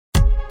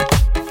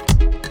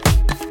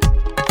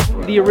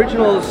the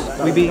originals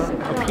will be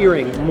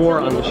appearing more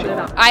on the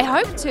show? I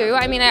hope to.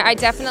 I mean, I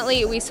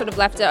definitely, we sort of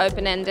left it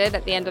open-ended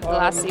at the end of the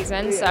last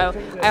season, so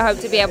I hope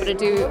to be able to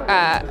do,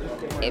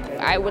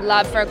 I would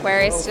love for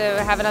Aquarius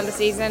to have another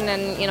season,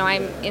 and, you know,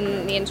 I'm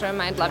in the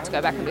interim, I'd love to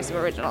go back and do some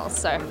originals.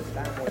 So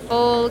if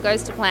all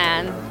goes to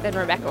plan, then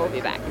Rebekah will be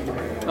back.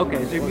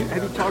 Okay, so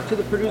have you talked to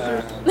the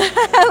producers?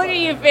 Look at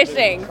you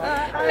fishing.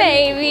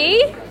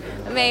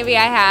 Maybe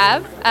I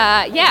have.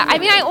 Yeah, I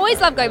mean, I always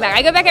love going back.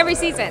 I go back every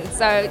season,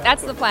 so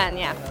that's the plan,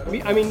 yeah.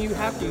 I mean, you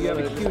have to. You have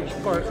a huge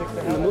part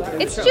in the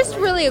movie. It's just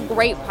really a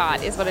great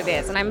part, is what it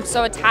is, and I'm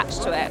so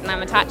attached to it, and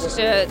I'm attached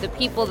to the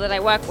people that I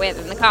work with,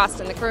 and the cast,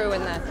 and the crew,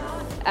 and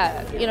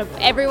the, you know,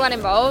 everyone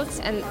involved,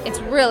 and it's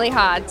really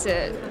hard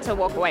to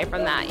walk away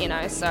from that, you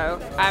know. So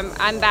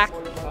I'm back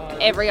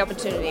every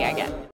opportunity I get.